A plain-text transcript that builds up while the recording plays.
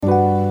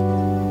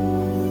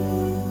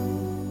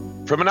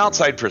From an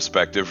outside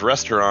perspective,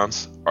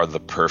 restaurants are the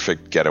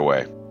perfect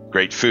getaway.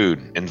 Great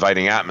food,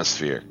 inviting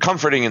atmosphere,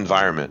 comforting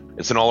environment.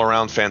 It's an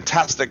all-around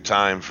fantastic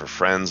time for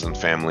friends and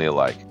family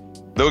alike.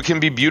 Though it can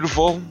be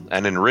beautiful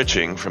and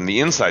enriching from the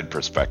inside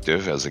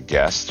perspective as a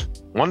guest,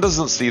 one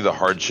doesn't see the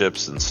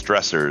hardships and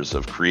stressors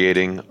of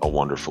creating a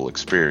wonderful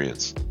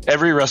experience.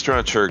 Every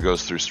restaurateur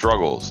goes through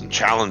struggles and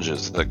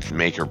challenges that can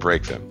make or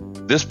break them.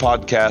 This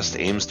podcast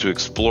aims to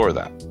explore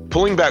that,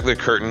 pulling back the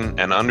curtain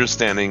and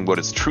understanding what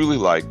it's truly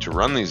like to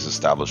run these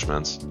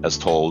establishments as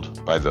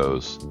told by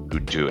those who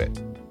do it.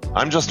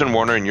 I'm Justin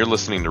Warner, and you're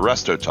listening to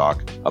Resto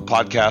Talk, a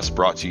podcast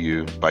brought to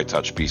you by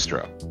Touch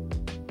Bistro.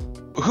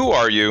 Who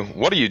are you?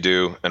 What do you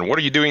do? And what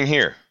are you doing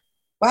here?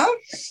 Well,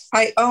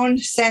 I own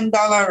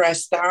 $10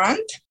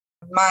 restaurant.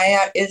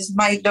 Maya is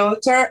my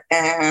daughter,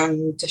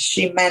 and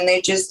she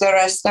manages the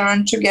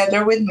restaurant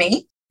together with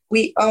me.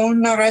 We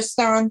own a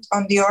restaurant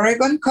on the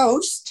Oregon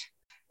coast.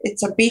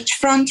 It's a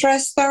beachfront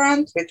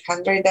restaurant with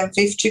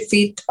 150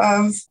 feet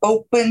of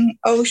open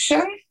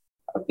ocean,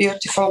 a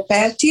beautiful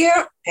patio,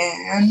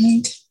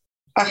 and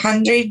a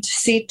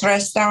 100-seat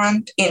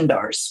restaurant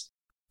indoors.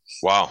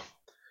 Wow.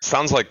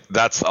 Sounds like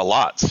that's a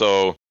lot.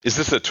 So is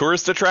this a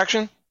tourist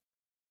attraction?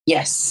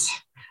 Yes.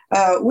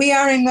 We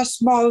are in a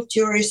small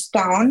tourist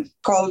town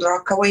called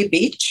Rockaway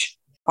Beach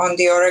on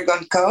the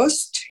Oregon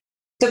coast.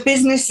 The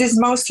business is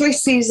mostly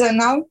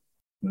seasonal,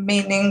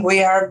 meaning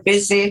we are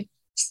busy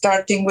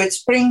starting with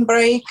spring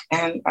break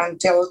and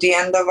until the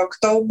end of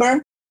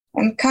October,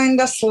 and kind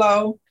of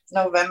slow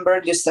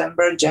November,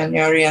 December,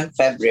 January, and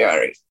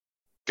February.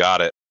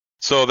 Got it.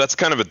 So that's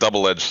kind of a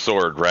double-edged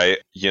sword, right?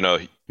 You know,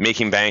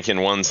 making bank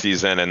in one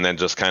season and then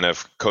just kind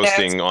of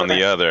coasting on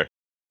the other.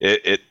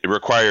 It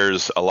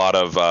requires a lot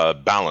of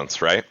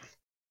balance, right?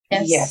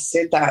 Yes,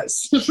 it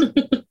does.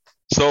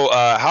 So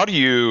how do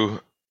you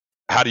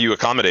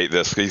accommodate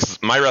this? Because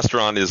my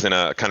restaurant is in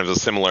a kind of a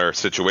similar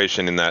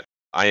situation in that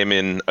I am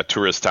in a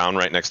tourist town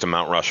right next to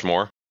Mount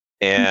Rushmore.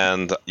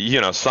 And,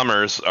 you know,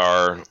 summers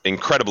are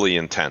incredibly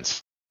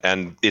intense.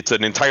 And it's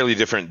an entirely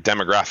different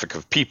demographic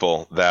of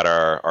people that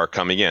are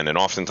coming in. And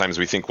oftentimes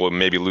we think we'll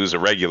maybe lose a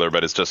regular,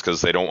 but it's just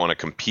because they don't want to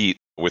compete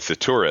with the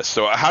tourists.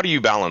 So how do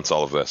you balance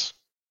all of this?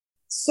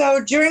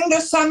 So during the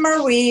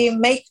summer, we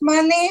make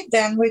money.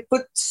 Then we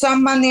put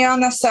some money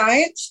on the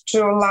side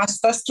to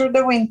last us through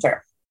the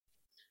winter.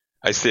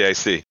 I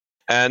see.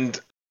 And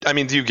I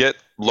mean, do you get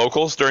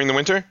locals during the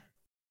winter?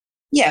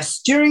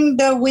 Yes. During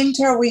the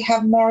winter, we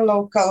have more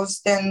locals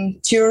than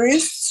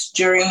tourists.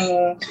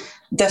 During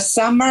the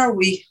summer,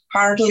 we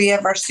hardly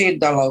ever see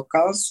the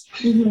locals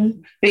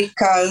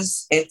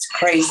because it's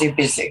crazy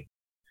busy.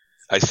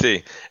 I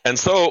see. And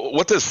so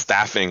what does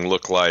staffing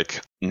look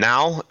like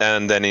now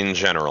and then in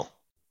general?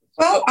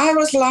 Well, I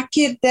was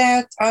lucky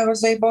that I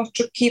was able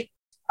to keep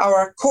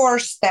our core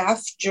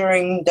staff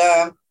during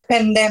the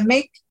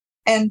pandemic.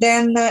 And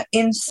then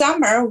in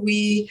summer,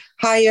 we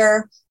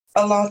hire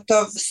a lot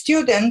of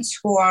students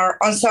who are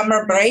on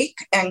summer break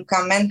and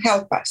come and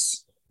help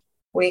us.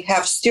 We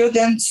have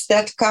students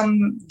that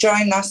come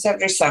join us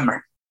every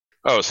summer.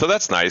 Oh, so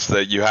that's nice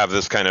that you have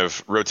this kind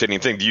of rotating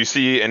thing. Do you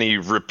see any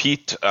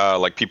repeat,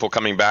 like people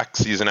coming back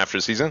season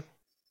after season?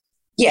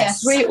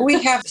 Yes.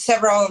 We have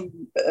several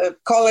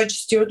college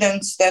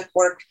students that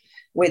work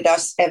with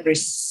us every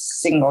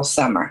single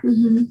summer,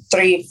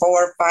 3,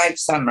 4, 5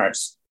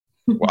 summers.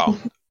 Wow.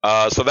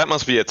 So that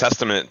must be a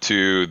testament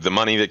to the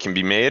money that can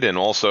be made and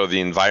also the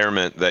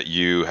environment that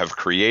you have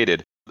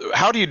created.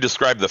 How do you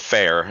describe the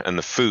fare and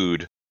the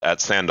food at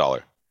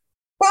 $10?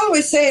 Well,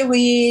 we say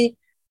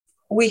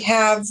we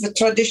have the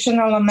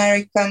traditional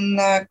American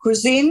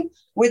cuisine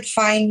with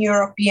fine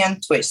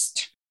European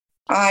twist.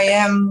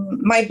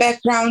 My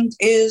background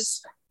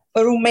is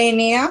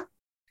Romania.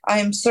 I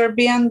am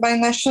Serbian by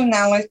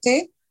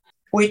nationality,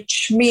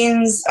 which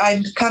means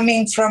I'm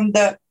coming from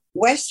the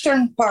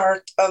western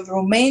part of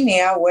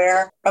Romania,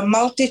 where a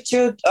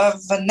multitude of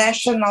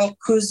national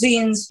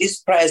cuisines is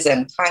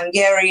present: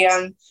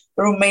 Hungarian,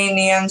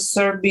 Romanian,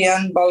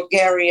 Serbian,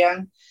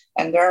 Bulgarian,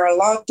 and there are a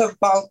lot of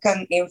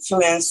Balkan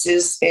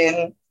influences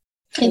in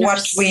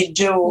what we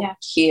do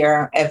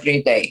here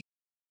every day.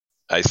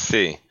 I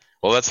see.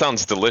 Well, that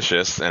sounds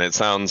delicious and it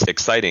sounds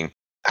exciting.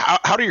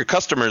 How do your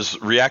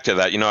customers react to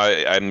that? You know,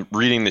 I'm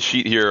reading the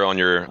sheet here on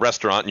your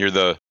restaurant, and you're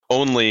the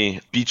only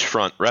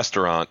beachfront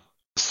restaurant.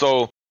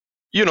 So,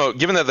 you know,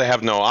 given that they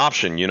have no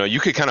option, you know, you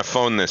could kind of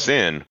phone this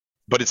in,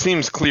 but it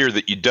seems clear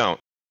that you don't.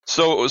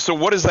 So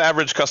what is the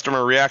average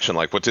customer reaction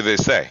like? What do they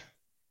say?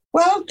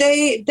 Well,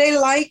 they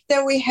like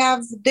that we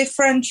have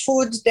different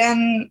food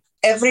than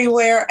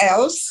everywhere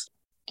else.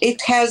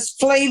 It has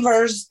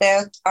flavors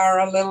that are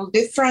a little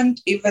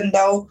different, even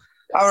though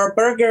our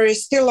burger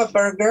is still a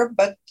burger,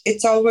 but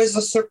it's always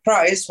a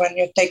surprise when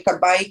you take a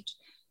bite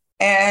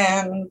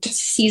and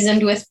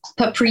seasoned with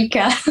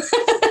paprika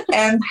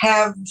and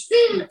have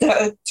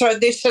the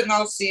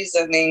traditional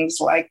seasonings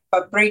like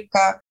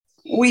paprika.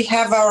 We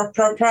have our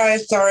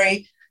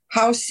proprietary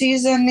house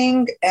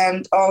seasoning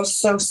and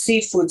also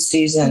seafood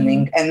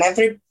seasoning, and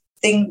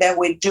everything that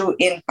we do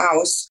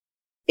in-house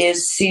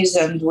is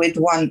seasoned with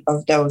one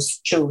of those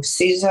two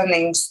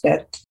seasonings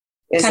that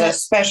is a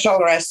special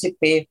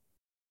recipe.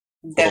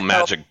 Little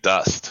magic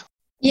dust.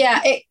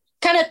 Yeah, it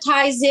kind of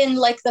ties in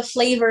like the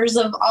flavors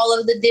of all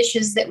of the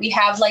dishes that we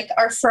have. Like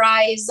our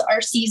fries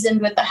are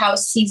seasoned with the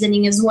house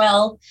seasoning as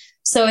well.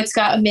 So it's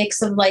got a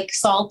mix of like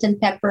salt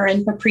and pepper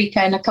and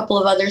paprika and a couple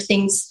of other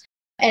things.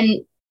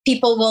 And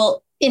people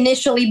will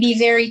initially be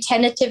very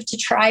tentative to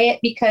try it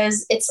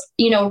because it's,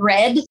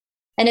 red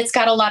and it's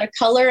got a lot of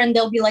color, and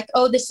they'll be like,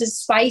 oh, this is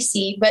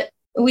spicy. But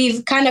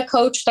we've kind of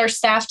coached our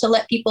staff to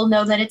let people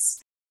know that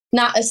it's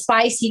not a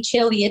spicy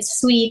chili, it's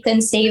sweet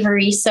and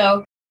savory.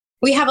 So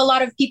we have a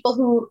lot of people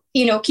who,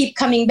 keep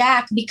coming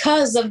back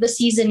because of the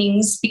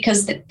seasonings,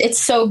 because it's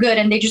so good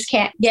and they just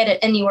can't get it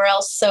anywhere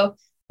else. So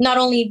not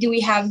only do we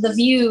have the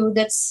view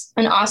that's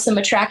an awesome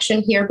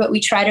attraction here, but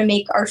we try to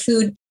make our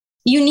food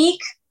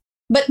unique,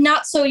 but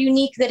not so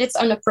unique that it's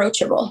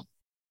unapproachable.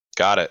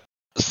 Got it.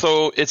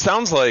 So it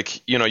sounds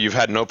like, you've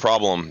had no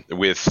problem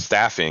with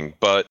staffing,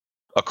 but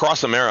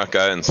across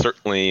America, and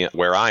certainly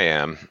where I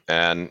am,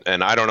 and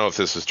I don't know if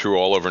this is true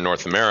all over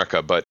North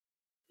America, but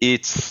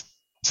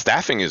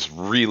staffing is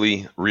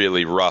really,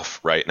 really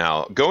rough right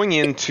now. Going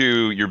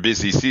into your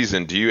busy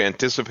season, do you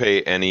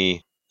anticipate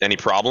any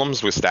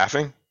problems with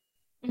staffing?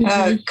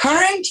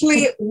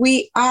 Currently,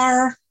 we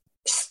are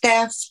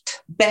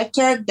staffed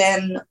better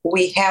than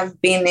we have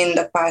been in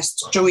the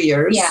past 2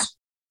 years. Yeah.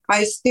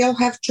 I still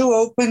have 2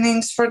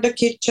 openings for the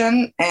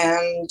kitchen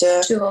and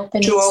 2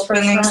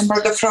 openings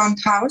for the front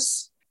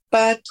house.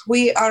 But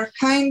we are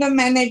kind of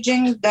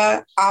managing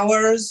the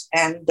hours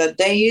and the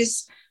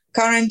days.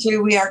 Currently,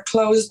 we are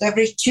closed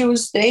every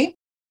Tuesday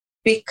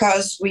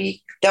because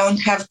we don't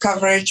have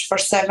coverage for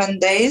 7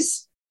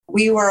 days.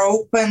 We were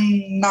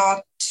open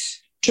not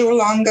too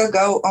long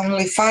ago,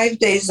 only 5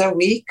 days a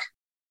week.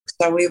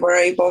 So we were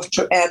able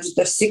to add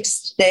the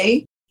 6th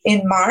day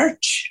in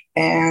March,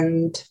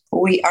 and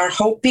we are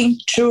hoping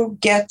to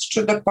get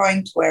to the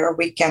point where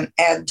we can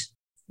add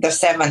the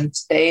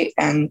 7th day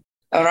and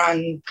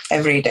run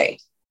every day.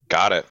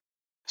 Got it.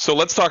 So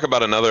let's talk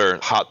about another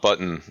hot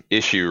button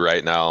issue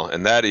right now,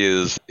 and that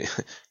is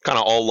kind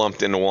of all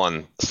lumped into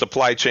one: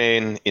 supply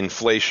chain,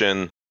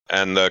 inflation,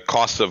 and the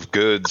cost of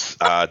goods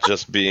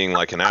just being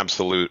like an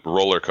absolute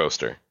roller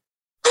coaster.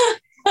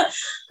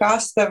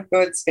 Cost of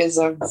goods is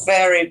a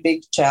very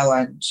big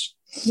challenge.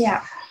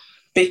 Yeah.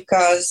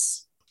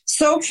 Because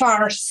so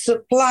far,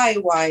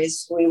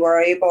 supply-wise, we were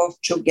able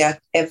to get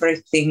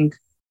everything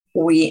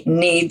we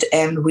need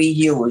and we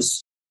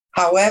use.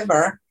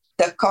 However,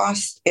 the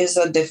cost is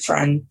a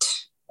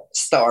different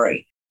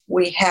story.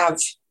 We have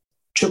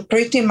to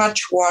pretty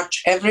much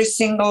watch every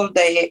single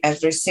day,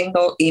 every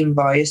single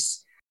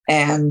invoice,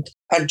 and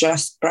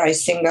adjust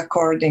pricing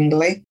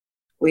accordingly.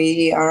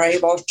 We are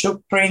able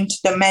to print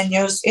the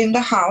menus in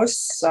the house,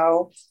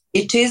 so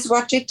it is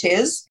what it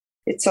is.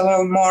 It's a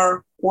little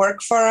more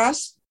work for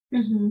us.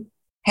 Mm-hmm.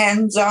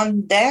 Hands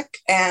on deck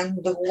and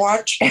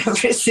watch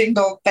every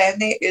single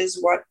penny is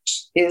what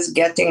is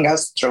getting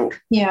us through.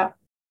 Yeah.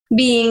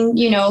 Being,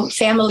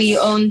 family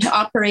owned,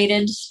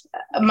 operated,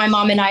 my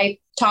mom and I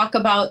talk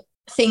about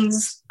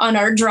things on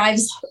our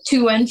drives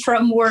to and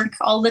from work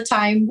all the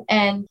time.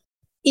 And,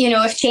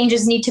 if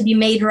changes need to be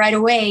made right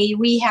away,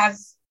 we have,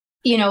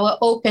 an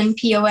open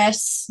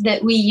POS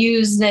that we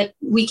use that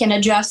we can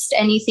adjust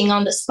anything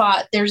on the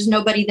spot. There's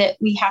nobody that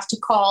we have to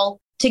call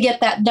to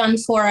get that done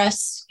for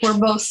us. We're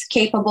both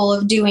capable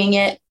of doing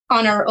it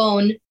on our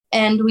own.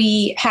 And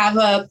we have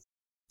a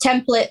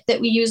template that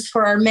we use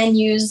for our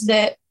menus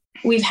that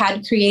we've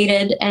had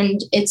created,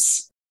 and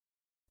it's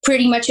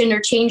pretty much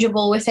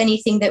interchangeable with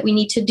anything that we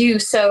need to do.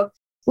 So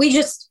we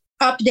just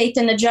update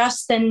and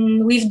adjust,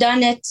 and we've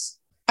done it,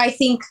 I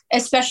think,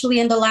 especially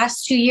in the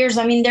last 2 years.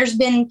 I mean, there's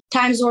been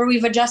times where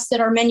we've adjusted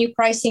our menu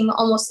pricing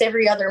almost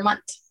every other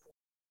month.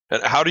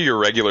 And how do your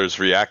regulars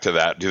react to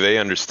that? Do they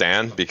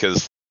understand?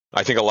 Because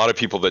I think a lot of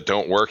people that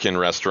don't work in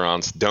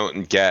restaurants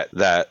don't get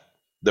that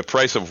the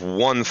price of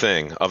one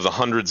thing, of the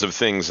hundreds of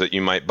things that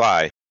you might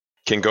buy,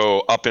 can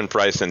go up in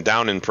price and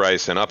down in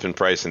price and up in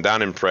price and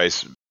down in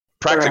price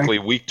practically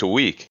week to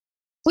week.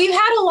 We've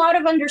had a lot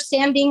of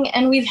understanding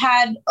and we've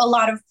had a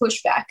lot of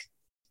pushback.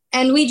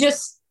 And we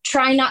just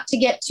try not to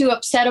get too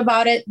upset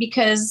about it,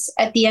 because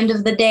at the end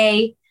of the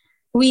day,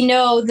 we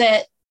know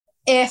that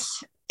if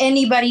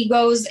anybody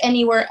goes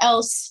anywhere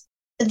else,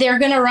 they're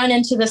going to run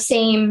into the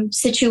same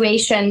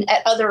situation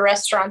at other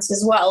restaurants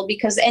as well,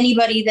 because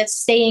anybody that's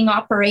staying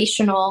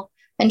operational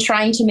and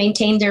trying to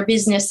maintain their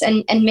business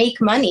and make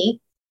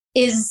money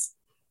is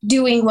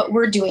doing what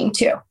we're doing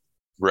too.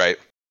 Right.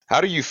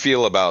 How do you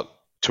feel about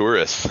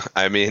tourists?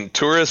 I mean,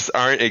 tourists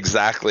aren't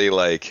exactly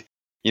like,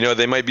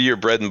 they might be your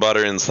bread and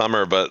butter in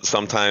summer, but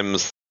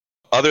sometimes,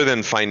 other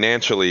than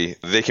financially,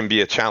 they can be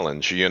a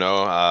challenge,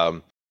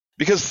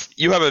 because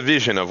you have a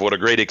vision of what a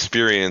great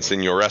experience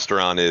in your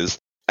restaurant is.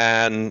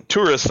 And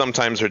tourists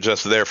sometimes are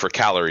just there for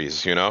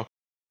calories,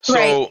 So,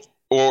 right.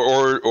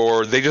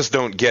 or they just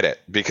don't get it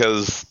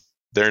because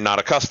they're not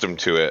accustomed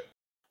to it.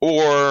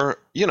 Or,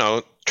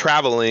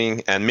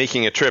 traveling and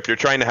making a trip, you're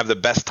trying to have the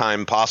best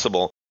time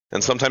possible.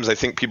 And sometimes I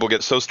think people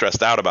get so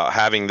stressed out about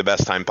having the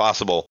best time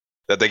possible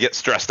that they get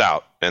stressed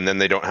out and then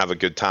they don't have a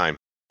good time.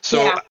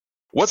 So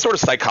what sort of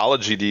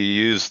psychology do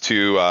you use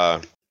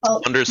to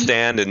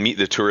understand and meet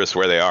the tourists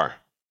where they are?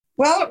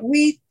 Well,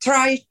 we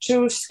try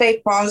to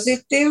stay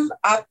positive,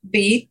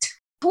 upbeat.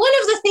 One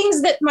of the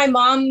things that my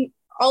mom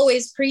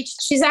always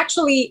preached, she's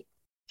actually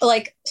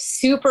like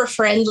super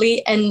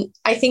friendly, and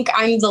I think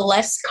I'm the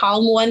less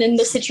calm one in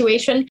the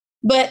situation.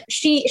 But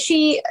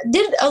she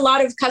did a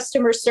lot of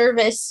customer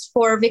service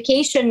for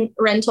vacation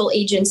rental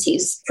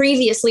agencies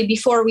previously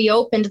before we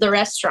opened the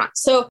restaurant.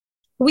 So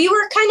we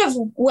were kind of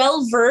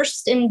well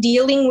versed in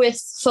dealing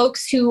with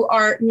folks who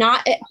are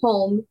not at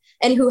home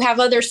and who have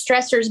other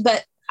stressors.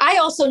 But I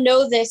also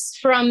know this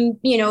from,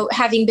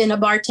 having been a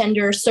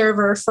bartender,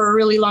 server for a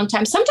really long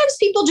time. Sometimes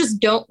people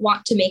just don't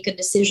want to make a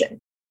decision.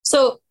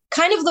 So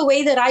kind of the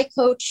way that I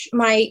coach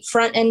my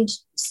front end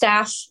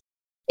staff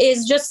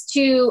is just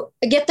to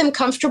get them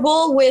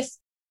comfortable with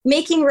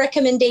making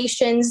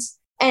recommendations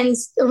and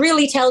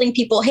really telling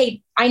people,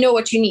 hey, I know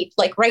what you need.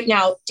 Like right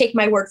now, take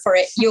my word for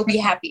it. You'll be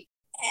happy.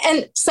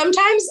 And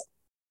sometimes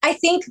I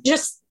think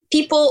just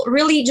people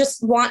really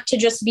just want to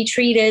just be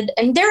treated,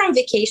 and they're on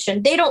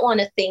vacation. They don't want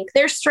to think.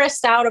 They're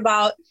stressed out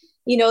about,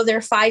 their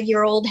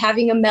 5-year-old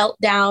having a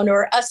meltdown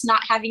or us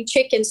not having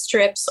chicken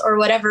strips or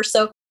whatever.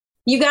 So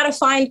you got to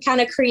find kind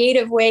of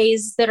creative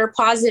ways that are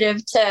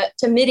positive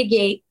to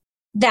mitigate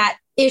that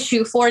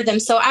issue for them.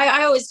 So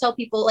I always tell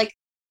people, like,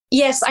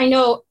 yes, I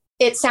know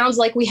it sounds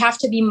like we have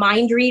to be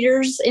mind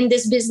readers in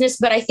this business,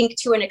 but I think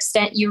to an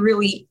extent you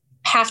really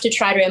have to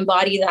try to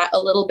embody that a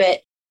little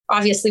bit.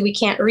 Obviously, we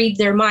can't read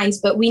their minds,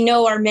 but we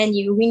know our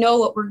menu, we know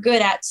what we're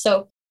good at.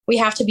 So we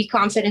have to be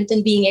confident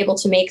in being able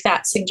to make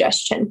that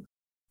suggestion.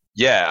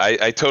 Yeah,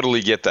 I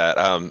totally get that.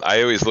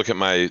 I always look at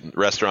my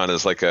restaurant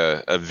as like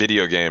a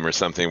video game or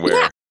something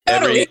where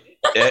totally.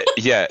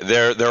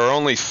 there are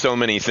only so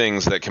many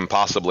things that can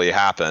possibly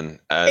happen,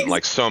 and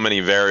like so many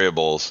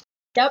variables.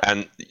 Yep.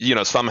 And,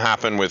 some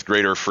happen with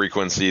greater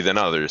frequency than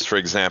others. For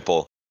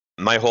example,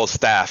 my whole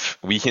staff,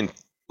 we can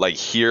like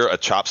hear a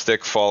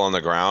chopstick fall on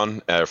the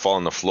ground, fall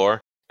on the floor.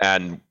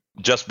 And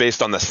just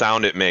based on the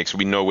sound it makes,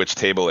 we know which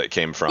table it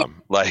came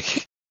from.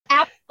 Like,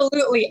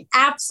 Absolutely.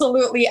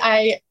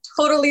 I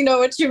totally know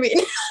what you mean.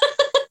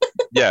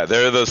 Yeah,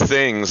 there are those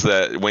things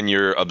that when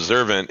you're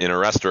observant in a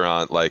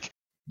restaurant, like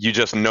you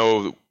just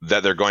know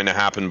that they're going to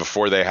happen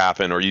before they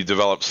happen, or you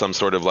develop some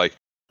sort of like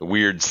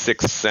weird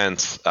sixth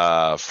sense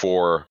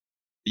for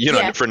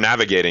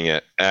navigating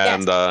it.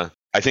 And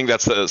I think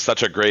that's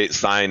such a great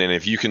sign. And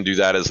if you can do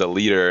that as a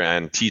leader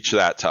and teach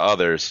that to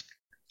others,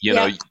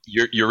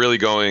 you're really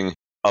going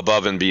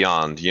above and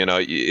beyond.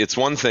 It's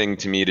one thing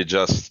to me to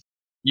just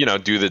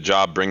do the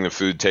job, bring the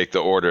food, take the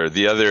order.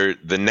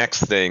 The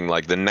next thing,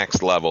 like the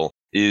next level,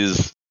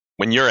 is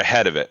when you're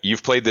ahead of it.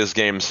 You've played this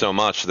game so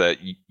much that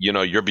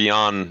you're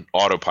beyond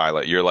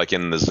autopilot. You're like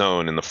in the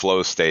zone, in the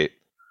flow state,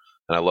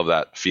 and I love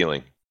that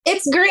feeling.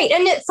 It's great.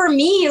 And for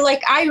me,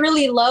 like, I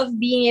really love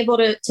being able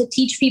to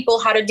teach people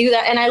how to do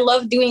that. And I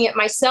love doing it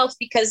myself,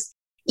 because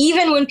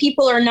even when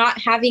people are not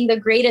having the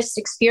greatest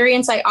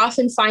experience, I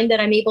often find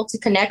that I'm able to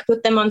connect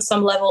with them on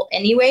some level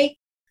anyway.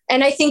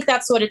 And I think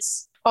that's what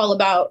it's all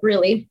about,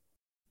 really.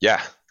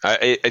 Yeah.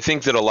 I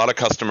think that a lot of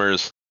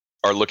customers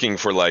are looking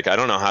for, like, I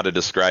don't know how to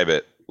describe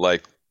it,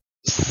 like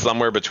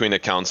somewhere between a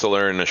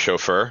counselor and a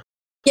chauffeur.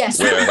 Yes.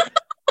 Where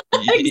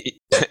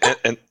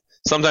and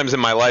sometimes in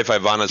my life,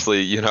 I've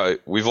honestly,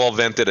 we've all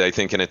vented, I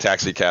think, in a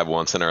taxi cab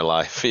once in our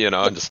life,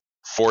 and just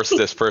forced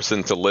this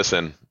person to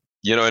listen,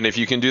 and if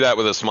you can do that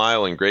with a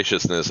smile and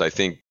graciousness, I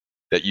think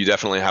that you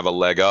definitely have a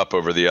leg up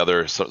over the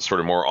other sort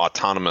of more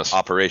autonomous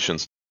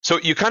operations. So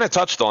you kind of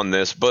touched on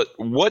this, but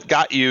what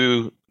got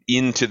you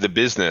into the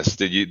business?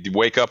 Did you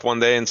wake up one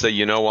day and say,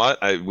 you know what,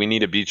 we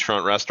need a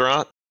beachfront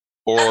restaurant?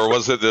 Or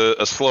was it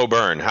a slow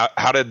burn?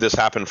 How did this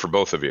happen for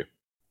both of you?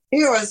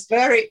 It was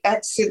very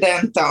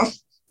accidental.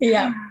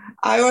 Yeah.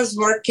 I was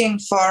working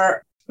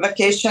for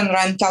vacation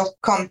rental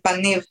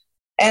company,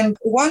 and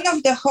one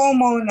of the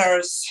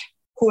homeowners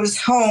whose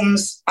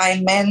homes I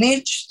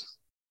managed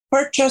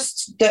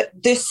purchased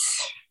this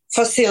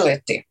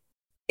facility.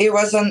 It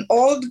was an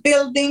old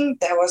building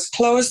that was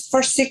closed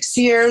for 6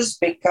 years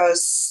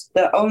because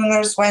the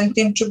owners went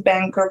into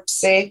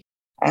bankruptcy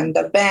and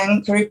the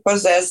bank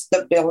repossessed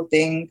the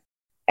building,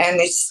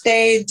 and it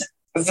stayed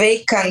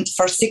vacant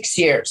for 6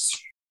 years.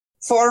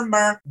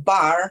 Former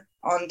bar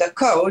on the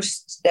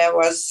coast that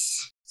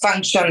was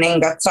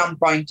functioning at some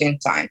point in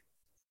time.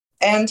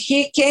 And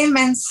he came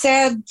and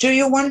said, do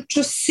you want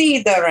to see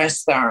the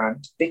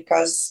restaurant?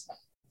 Because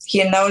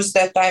he knows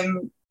that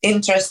I'm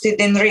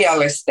interested in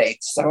real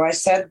estate. So I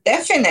said,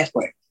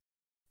 definitely.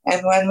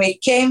 And when we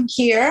came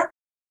here,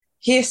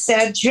 he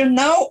said,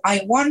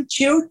 I want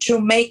you to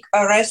make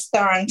a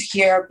restaurant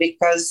here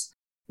because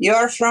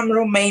you're from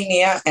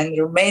Romania and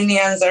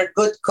Romanians are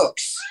good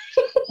cooks.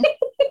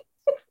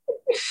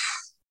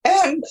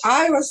 And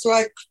I was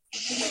like,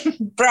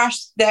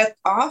 brushed that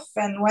off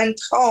and went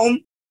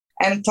home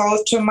and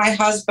told to my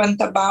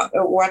husband about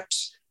what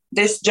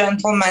this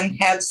gentleman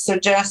had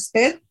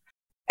suggested.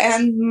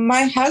 And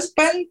my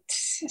husband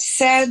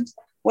said,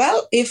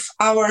 well, if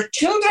our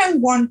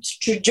children want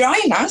to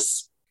join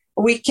us,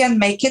 we can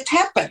make it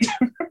happen.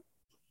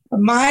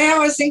 Maya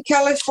was in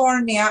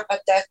California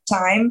at that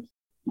time,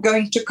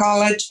 going to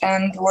college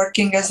and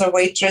working as a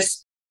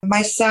waitress.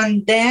 My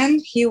son, Dan,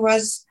 he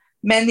was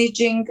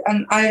managing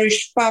an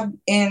Irish pub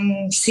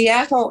in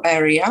Seattle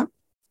area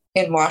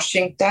in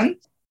Washington.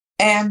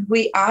 And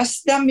we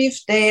asked them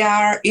if they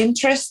are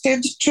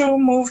interested to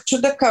move to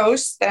the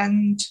coast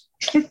and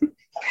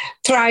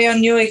try a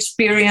new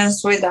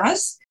experience with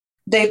us.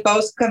 They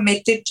both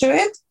committed to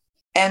it,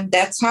 and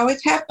that's how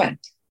it happened.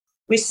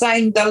 We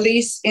signed the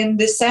lease in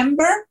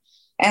December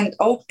and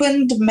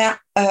opened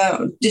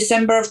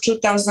December of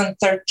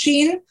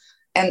 2013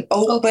 and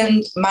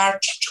opened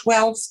March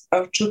 12th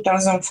of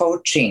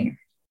 2014.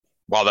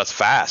 Wow, that's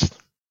fast.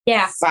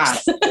 Yeah.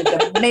 Fast.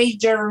 With a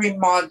major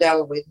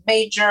remodel, with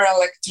major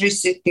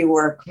electricity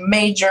work,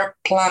 major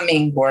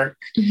plumbing work,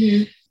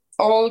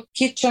 all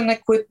kitchen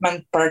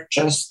equipment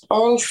purchased,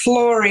 all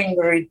flooring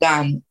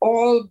redone,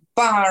 all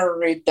bar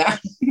redone.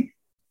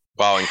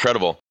 Wow,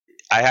 incredible.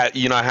 I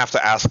have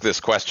to ask this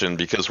question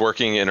because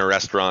working in a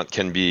restaurant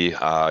can be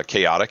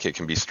chaotic. It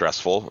can be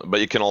stressful, but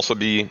it can also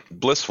be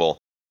blissful.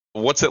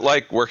 What's it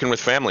like working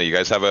with family? You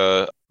guys have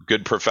a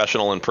good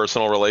professional and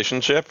personal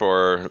relationship,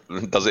 or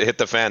does it hit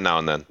the fan now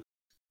and then?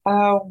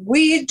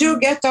 We do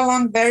get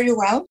along very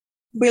well.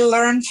 We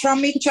learn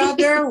from each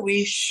other.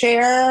 We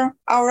share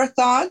our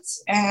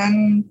thoughts,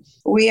 and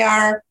we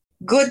are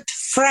good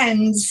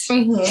friends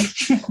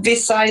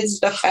besides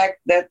the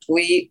fact that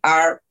we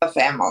are a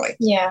family.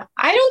 Yeah.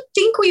 I don't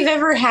think we've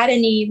ever had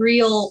any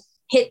real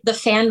hit the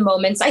fan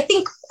moments. I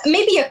think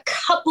maybe a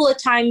couple of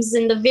times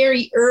in the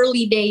very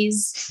early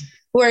days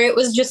where it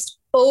was just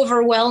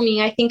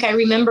overwhelming. I think I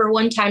remember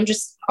one time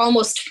just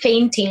almost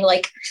fainting,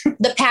 like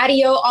the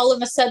patio all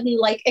of a sudden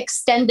like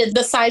extended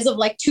the size of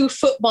like 2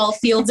 football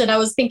fields. And I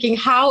was thinking,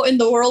 how in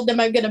the world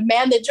am I going to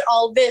manage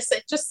all this?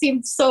 It just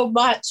seemed so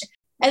much.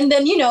 And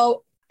then,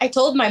 I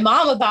told my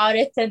mom about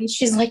it and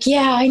she's like,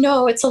 yeah, I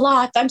know it's a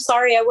lot. I'm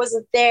sorry I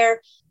wasn't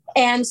there.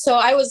 And so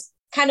I was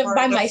kind of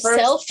by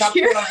myself. For the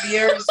first couple of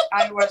years,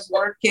 I was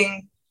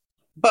working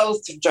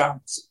both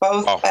jobs,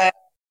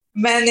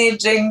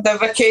 managing the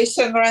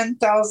vacation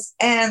rentals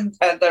and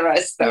at the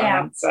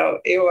restaurant. Yeah. So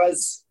it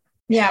was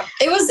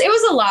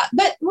a lot.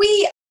 But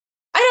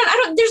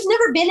there's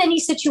never been any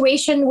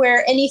situation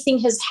where anything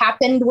has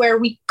happened where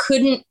we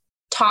couldn't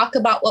talk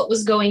about what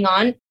was going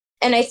on.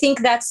 And I think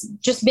that's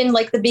just been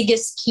like the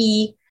biggest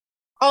key.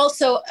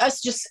 Also,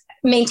 us just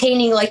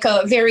maintaining like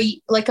a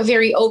very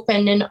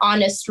open and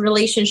honest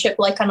relationship,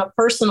 like on a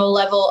personal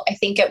level. I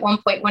think at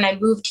one point when I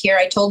moved here,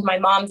 I told my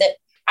mom that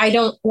I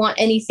don't want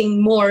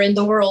anything more in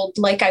the world.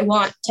 Like I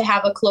want to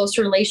have a close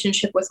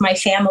relationship with my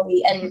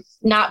family and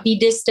not be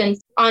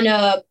distant on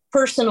a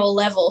personal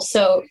level.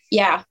 So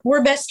yeah,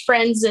 we're best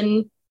friends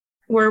and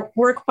we're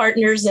work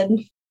partners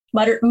and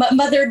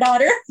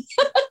mother-daughter.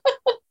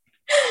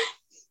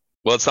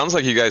 Well, it sounds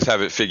like you guys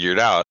have it figured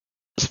out.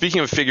 Speaking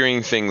of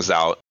figuring things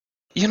out,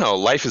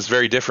 life is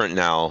very different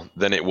now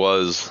than it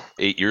was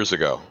 8 years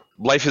ago.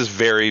 Life is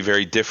very,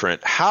 very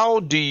different. How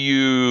do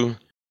you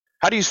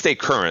stay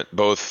current,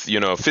 both,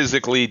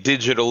 physically,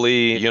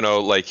 digitally,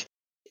 like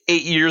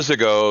 8 years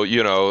ago,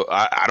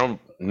 I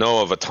don't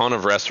know of a ton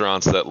of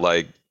restaurants that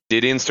like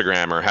did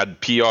Instagram or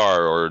had PR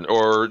or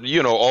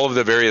all of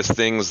the various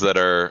things that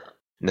are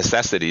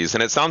necessities.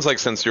 And it sounds like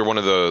since you're one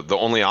of the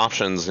only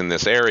options in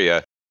this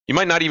area, you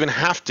might not even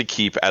have to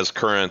keep as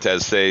current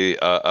as, say,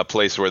 a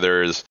place where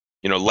there's,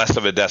 less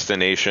of a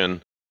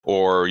destination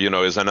or,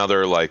 is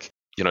another like,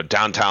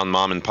 downtown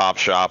mom and pop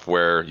shop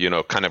where,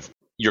 kind of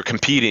you're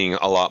competing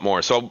a lot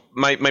more. So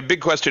my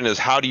big question is,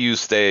 how do you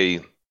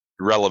stay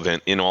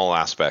relevant in all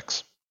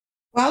aspects?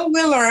 Well,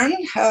 we learn.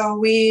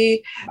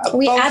 We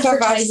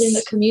advertise in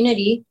the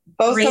community.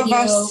 Both radio, of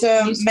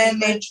us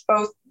manage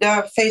both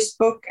the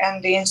Facebook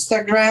and the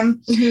Instagram.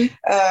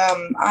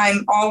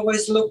 I'm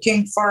always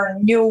looking for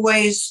new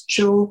ways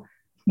to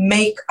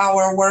make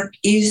our work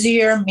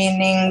easier,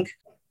 meaning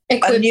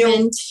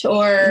equipment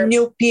or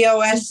new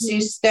POS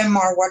system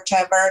or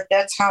whatever.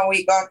 That's how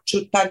we got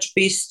to Touch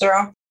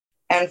Bistro.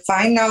 And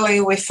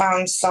finally, we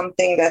found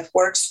something that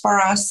works for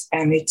us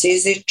and it's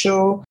easy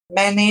to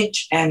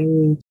manage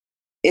and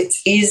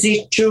it's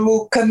easy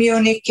to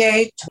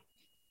communicate.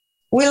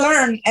 We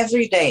learn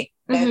every day.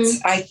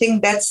 I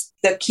think that's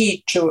the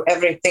key to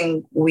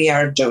everything we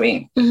are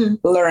doing,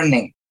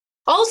 learning.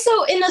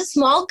 Also, in a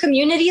small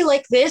community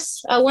like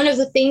this, one of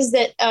the things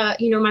that,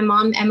 my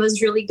mom,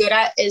 Emma's really good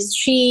at is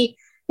she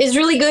is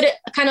really good at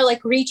kind of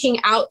like reaching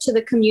out to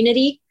the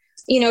community.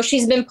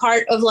 She's been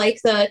part of like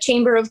the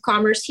Chamber of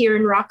Commerce here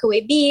in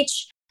Rockaway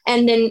Beach.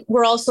 And then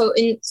we're also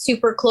in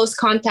super close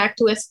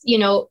contact with,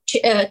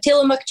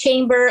 Tillamook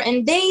Chamber,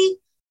 and they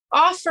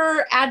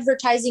offer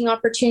advertising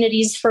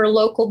opportunities for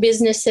local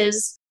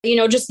businesses.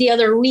 Just the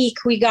other week,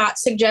 I got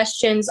some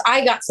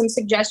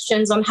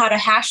suggestions on how to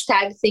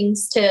hashtag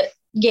things to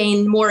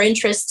gain more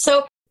interest.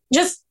 So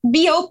just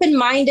be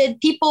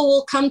open-minded. People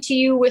will come to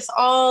you with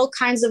all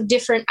kinds of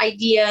different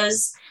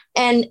ideas.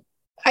 And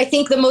I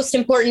think the most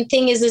important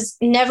thing is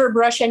never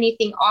brush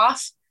anything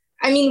off.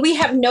 I mean, we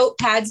have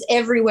notepads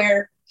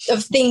everywhere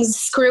of things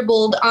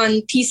scribbled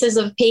on pieces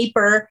of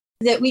paper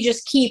that we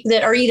just keep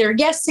that are either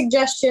guest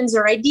suggestions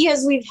or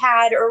ideas we've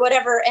had or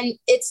whatever. And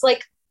it's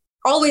like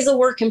always a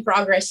work in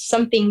progress.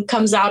 Something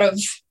comes out of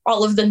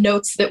all of the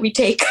notes that we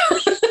take.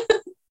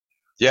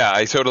 Yeah,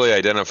 I totally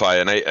identify.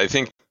 And I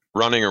think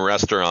running a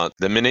restaurant,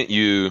 the minute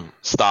you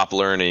stop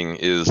learning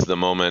is the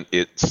moment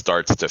it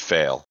starts to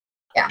fail.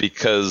 Yeah.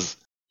 Because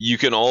you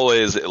can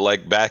always,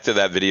 like back to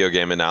that video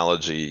game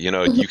analogy,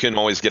 you can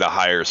always get a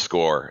higher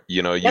score.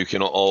 You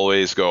can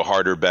always go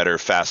harder, better,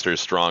 faster,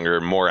 stronger,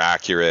 more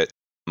accurate,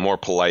 more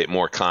polite,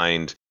 more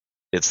kind,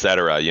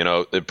 etc.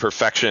 The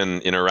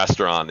perfection in a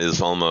restaurant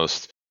is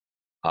almost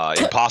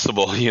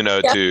impossible,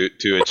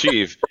 to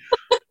achieve.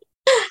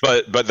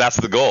 But that's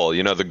the goal.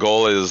 The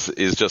goal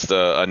is just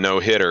a no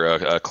hitter,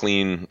 a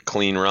clean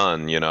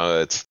run.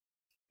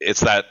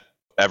 It's that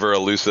ever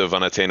elusive,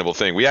 unattainable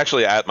thing. We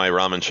actually, at my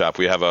ramen shop,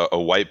 we have a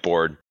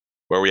whiteboard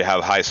where we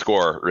have high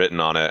score written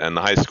on it, and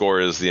the high score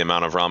is the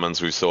amount of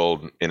ramens we've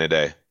sold in a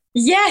day.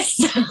 Yes,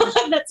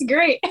 that's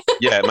great.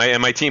 Yeah,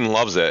 my team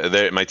loves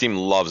it. My team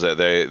loves it.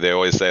 They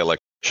always say, like,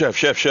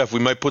 chef, we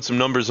might put some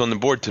numbers on the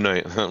board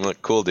tonight. I'm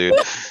like, cool, dude.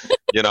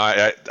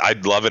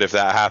 I'd love it if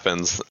that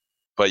happens.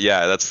 But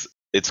yeah,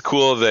 it's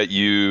cool that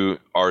you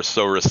are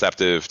so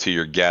receptive to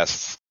your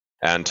guests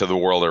and to the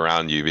world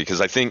around you,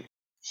 because I think,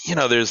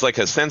 there's like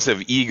a sense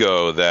of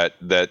ego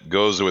that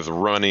goes with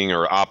running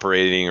or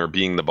operating or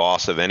being the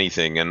boss of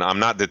anything. And I'm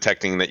not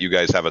detecting that you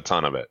guys have a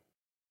ton of it.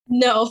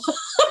 No.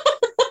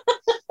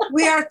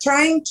 We are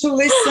trying to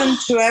listen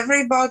to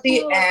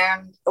everybody,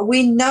 and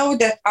we know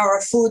that our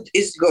food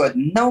is good.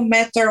 No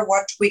matter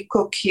what we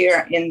cook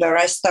here in the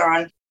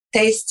restaurant,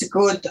 tastes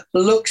good,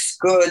 looks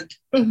good.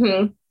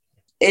 Mm-hmm.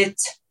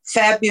 It's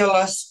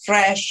fabulous,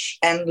 fresh,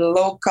 and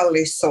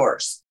locally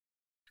sourced.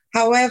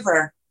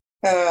 However,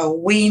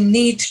 we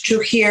need to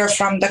hear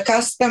from the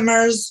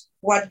customers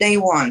what they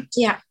want.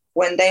 Yeah.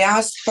 When they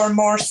ask for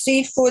more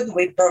seafood,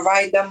 we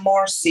provide them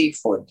more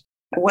seafood.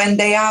 When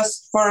they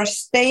ask for a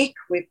steak,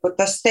 we put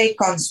a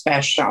steak on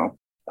special.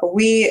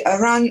 We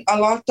run a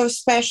lot of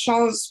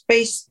specials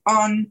based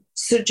on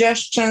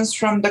suggestions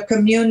from the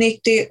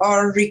community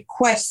or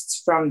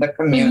requests from the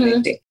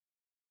community.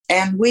 Mm-hmm.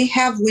 And we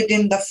have,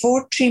 within the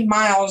 40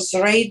 miles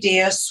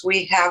radius,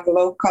 we have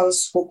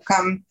locals who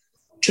come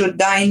to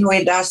dine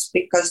with us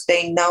because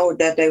they know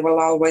that they will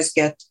always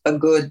get a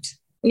good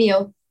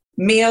meal,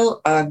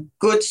 a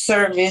good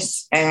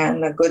service,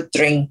 and a good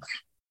drink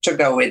to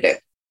go with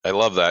it. I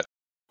love that.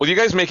 Well, you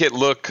guys make it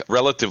look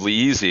relatively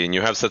easy, and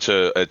you have such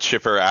a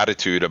chipper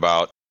attitude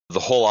about the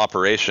whole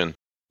operation.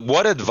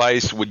 What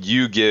advice would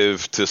you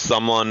give to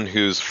someone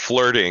who's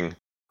flirting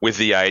with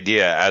the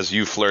idea as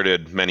you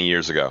flirted many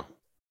years ago?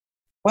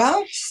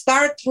 Well,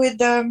 start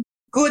with a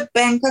good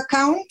bank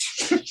account.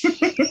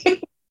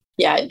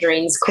 Yeah, it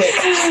drains quick.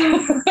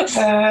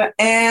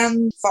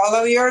 And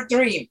follow your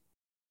dream.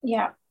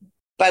 Yeah.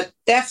 But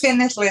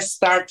definitely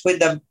start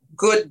with a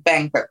good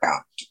bank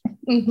account.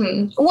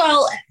 Mm-hmm.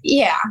 Well,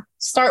 yeah,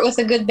 start with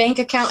a good bank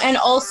account. And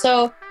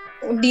also,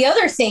 the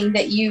other thing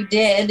that you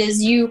did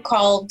is you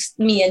called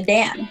me and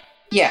Dan.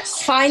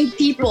 Yes. Find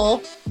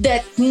people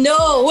that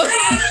know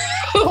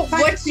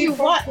what you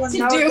want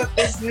to do. The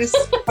business,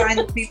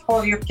 find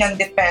people you can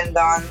depend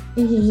on.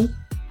 Mm-hmm.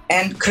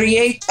 And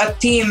create a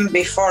team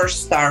before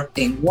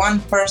starting. One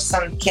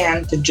person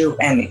can't do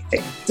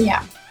anything.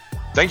 Yeah.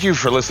 Thank you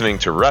for listening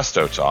to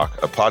Resto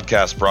Talk, a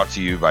podcast brought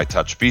to you by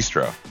Touch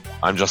Bistro.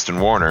 I'm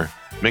Justin Warner.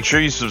 Make sure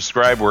you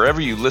subscribe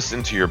wherever you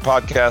listen to your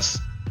podcasts,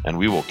 and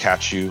we will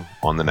catch you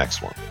on the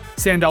next one.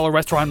 Sand Dollar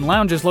Restaurant and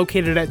Lounge is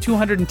located at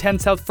 210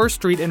 South 1st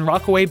Street in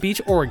Rockaway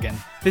Beach, Oregon.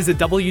 Visit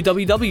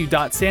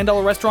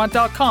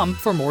www.sanddollarrestaurant.com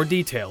for more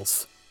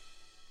details.